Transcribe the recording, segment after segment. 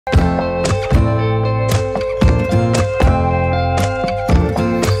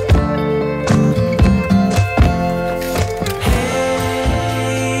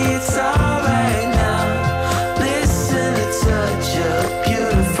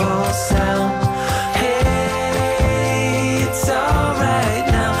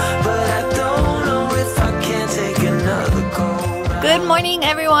Good morning,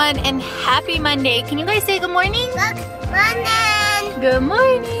 everyone, and happy Monday. Can you guys say good morning? Good morning. Good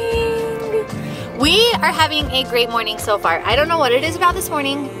morning. We are having a great morning so far. I don't know what it is about this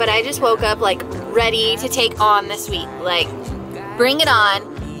morning, but I just woke up like ready to take on this week. Like, bring it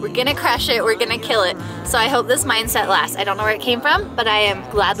on. We're gonna crush it, we're gonna kill it. So I hope this mindset lasts. I don't know where it came from, but I am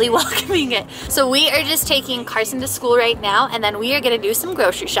gladly welcoming it. So we are just taking Carson to school right now, and then we are gonna do some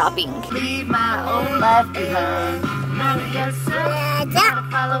grocery shopping. Leave my old life behind.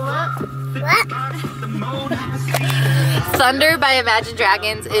 Thunder by Imagine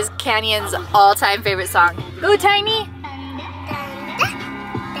Dragons is Canyon's all-time favorite song. Go Tiny!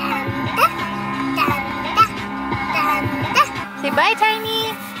 Say bye,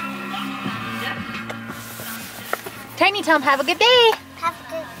 Tiny! Tiny Tom, have a good day! Have a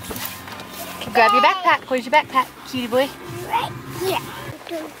good Okay, grab your backpack. Where's your backpack, cutie boy? right here.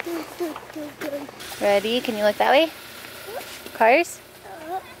 Ready? Can you look that way? Cars?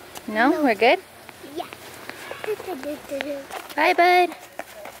 No? We're good? Yeah. Bye, bud.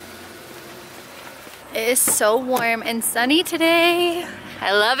 It is so warm and sunny today.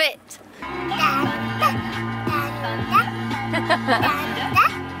 I love it.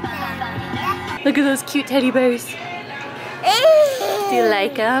 Look at those cute teddy bears. Do you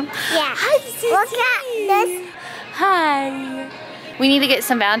like them? Yeah. Hi, Susie. Look at this. Hi. We need to get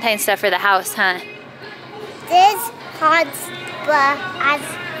some Valentine's stuff for the house, huh? This hot as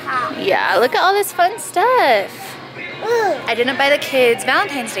hot. Yeah, look at all this fun stuff. Ooh. I didn't buy the kids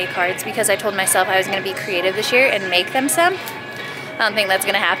Valentine's Day cards because I told myself I was going to be creative this year and make them some. I don't think that's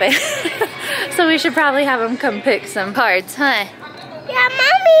going to happen. So we should probably have them come pick some cards, huh? Yeah,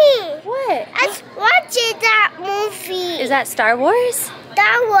 Mommy. What? I was watching that movie. Is that Star Wars?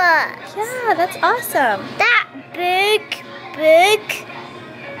 That was. Yeah, that's awesome. That big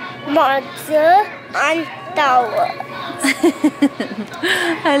monster on Star Wars.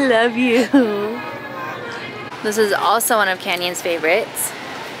 I love you. This is also one of Canyon's favorites.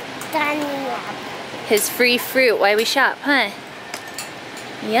 Daniel. His free fruit while we shop, huh?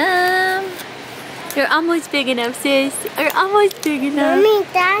 Yum. You're almost big enough, sis. You're almost big enough. Mommy,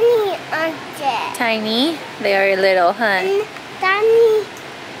 Danny on there. Tiny. They are little, huh? And Danny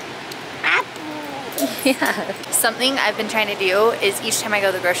apple. Yeah. Something I've been trying to do is each time I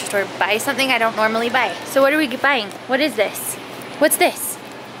go to the grocery store, buy something I don't normally buy. So what are we buying? What is this? What's this?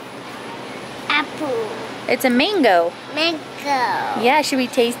 Apple. It's a mango. Mango. Yeah, should we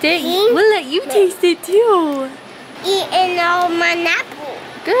taste it? Hmm? We'll let you taste it too. Eating all my apple.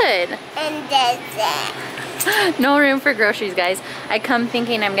 Good. And that's it. No room for groceries, guys. I come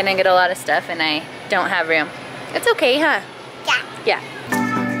thinking I'm gonna get a lot of stuff and I don't have room. It's okay, huh? Yeah. Yeah.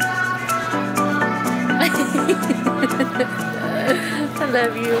 I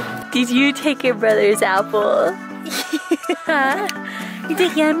love you. Did you take your brother's apple? Huh? Is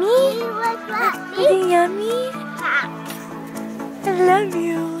it yummy? Is it yummy? I love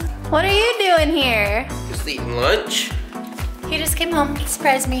you. What are you doing here? Just eating lunch. He just came home,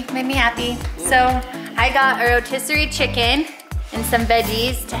 surprised me, made me happy. So I got a rotisserie chicken and some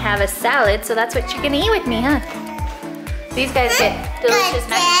veggies to have a salad, so that's what you're gonna eat with me, huh? These guys get delicious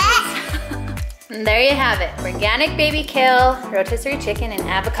mac and cheese. And there you have it, organic baby kale, rotisserie chicken, and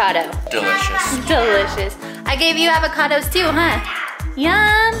avocado. Delicious. Delicious. I gave you avocados too, huh?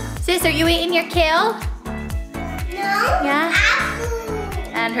 Yum. Sis, are you eating your kale? No. Yeah. Apple.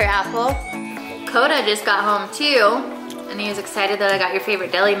 And her apple. Kota just got home too. And he was excited that I got your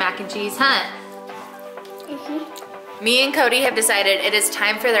favorite deli mac and cheese, huh? Mm-hmm. Me and Cody have decided it is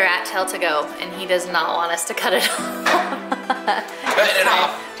time for the rat tail to go, and he does not want us to cut it off. Cut it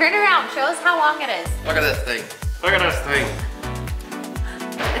off. Turn around, show us how long it is. Look at this thing. Look at this thing.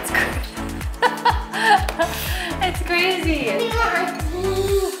 It's crazy. It's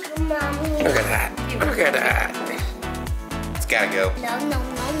crazy. Mommy. Look at that. Look at that. It's gotta go.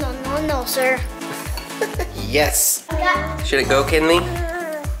 No, sir. Yes. Should it go, Kenzie?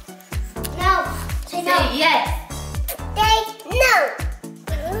 No. Say no. Say yes. Say no.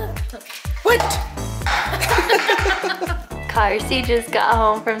 What? Carsey just got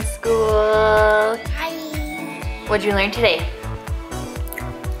home from school. Hi. What'd you learn today?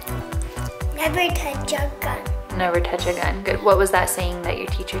 Never touch a gun. Never touch a gun. Good. What was that saying that your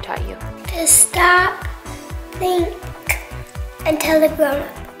teacher taught you? To stop, think, and tell the grown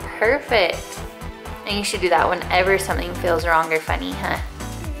up. Perfect. And you should do that whenever something feels wrong or funny, huh?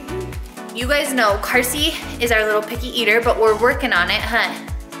 You guys know Carsey is our little picky eater, but we're working on it, huh?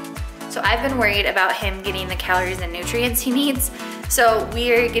 So I've been worried about him getting the calories and nutrients he needs. So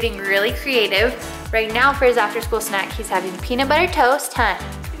we are getting really creative. Right now for his after school snack, he's having peanut butter toast, huh?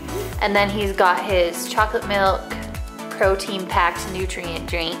 And then he's got his chocolate milk protein-packed nutrient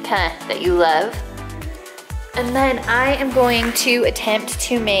drink, that you love. And then I am going to attempt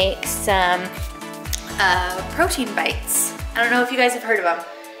to make some protein bites. I don't know if you guys have heard of them.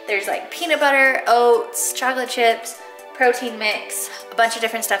 There's like peanut butter, oats, chocolate chips, protein mix, a bunch of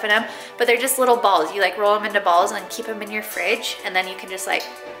different stuff in them, but they're just little balls. You like roll them into balls and then keep them in your fridge, and then you can just like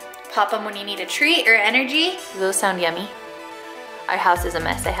pop them when you need a treat or energy. Do those sound yummy? Our house is a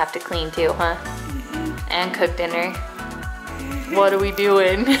mess. I have to clean too, huh? And cook dinner. What are we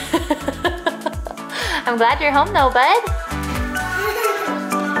doing? I'm glad you're home though, bud.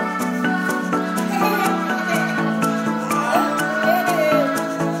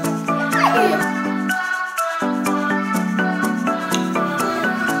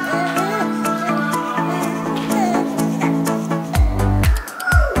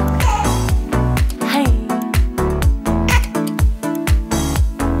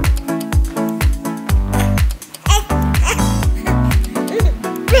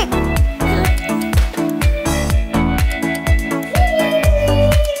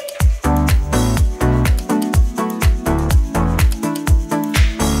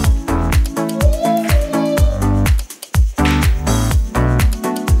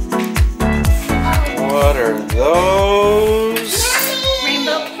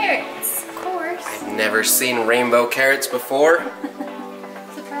 Seen rainbow carrots before.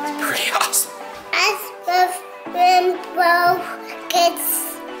 Surprise. It's pretty awesome. I love rainbow carrots.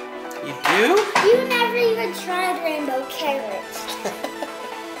 You do? You never even tried rainbow carrots.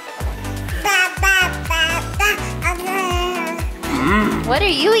 What are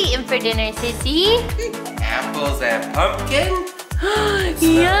you eating for dinner, sissy? Apples and pumpkin.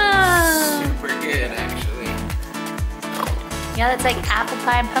 Yeah. Super good, actually. Yeah, that's like apple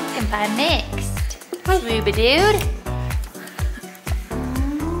pie and pumpkin pie mixed. Rooba dude.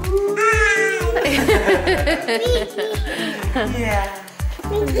 Yeah.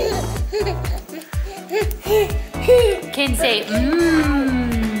 Can say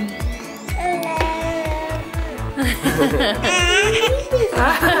mmm.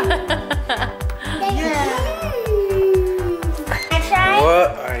 What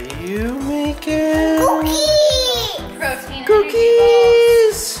are you making? Protein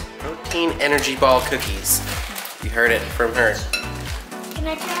Cookies! Protein energy ball cookies. You heard it from her. Can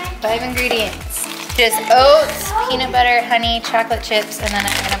I try? 5 ingredients. Just oats, peanut butter, honey, chocolate chips, and then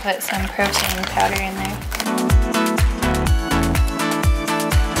I'm gonna put some protein powder in there.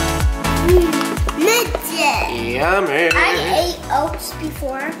 Yummy! I ate oats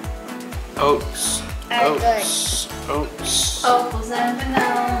before. Oats. Are Oats. Oats. Opals and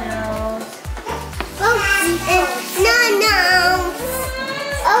bananas. Oats and no-nos.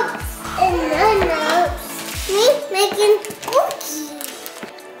 Oats and no-nos. Me making cookies.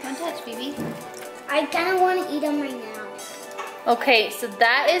 Don't touch, baby. I kind of want to eat them right now. Okay, so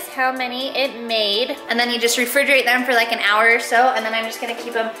that is how many it made. And then you just refrigerate them for like an hour or so, and then I'm just gonna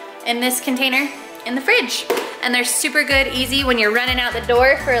keep them in this container in the fridge. And they're super good, easy when you're running out the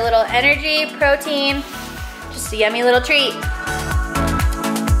door for a little energy, protein, just a yummy little treat.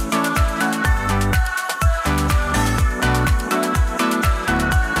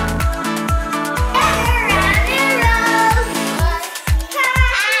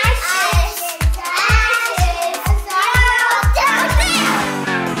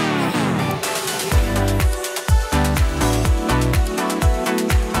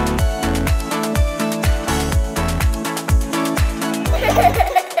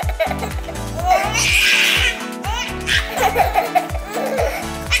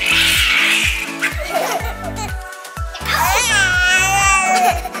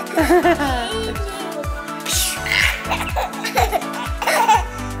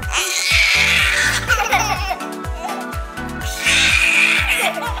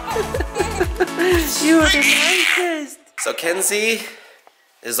 You are the nicest. So Kenzie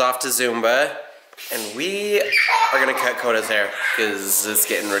is off to Zumba, and we are gonna cut Kota's hair because it's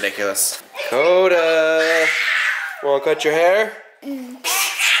getting ridiculous. Kota, wanna cut your hair? Yes.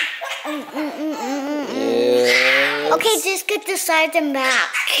 Okay, just get the sides and back.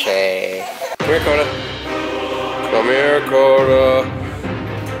 Okay. Come here, Kota. Come here, Kota.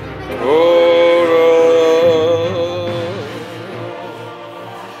 Kota.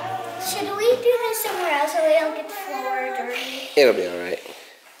 Should we do this somewhere else so we don't get the floor dirty? It'll be alright.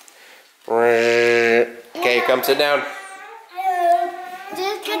 Okay, come sit down.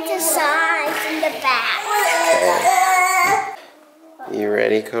 Just get the sides and the back. You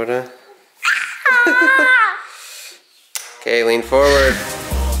ready, Kota? Okay, lean forward.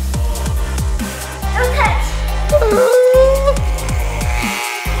 Okay.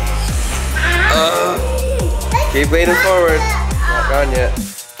 Keep leaning forward. Not gone yet.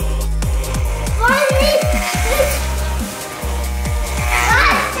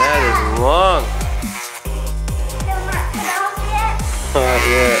 That is long. Not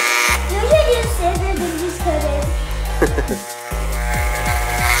yet. You should use scissors and just cut it.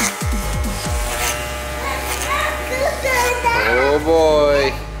 Oh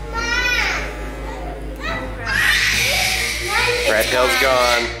boy. Rat tail's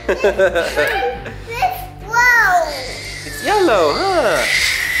gone. Whoa! It's yellow, huh?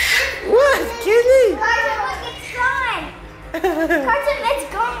 What, Kenzie? Carson, it's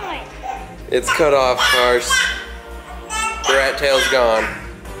gone. It's cut off, Cars. The rat tail's gone.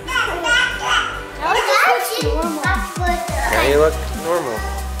 Now you look normal.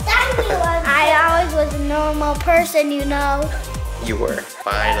 I always was a normal person, you know. You were.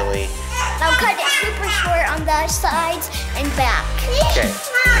 Finally. Now cut it super short on the sides and back. Okay.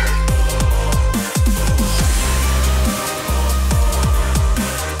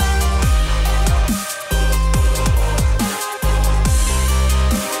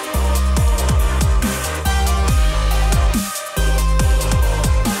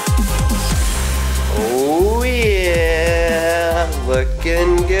 Oh yeah,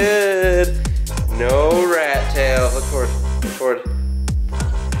 looking good. No rat tail. Look forward. Look forward.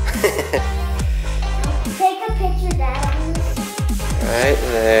 Take a picture, Dad. Right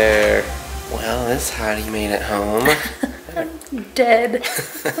there. Well, this hottie made it home. I'm dead.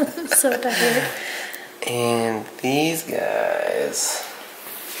 I'm so tired. And these guys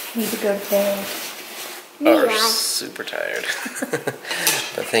Need to go to bed. are super tired.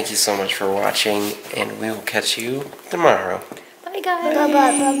 But thank you so much for watching, and we will catch you tomorrow. Bye, guys. Bye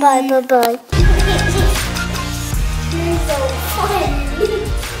bye bye bye bye bye. You're so funny.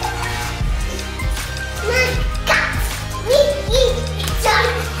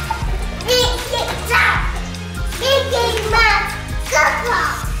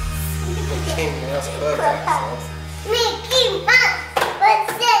 Mickey Mouse.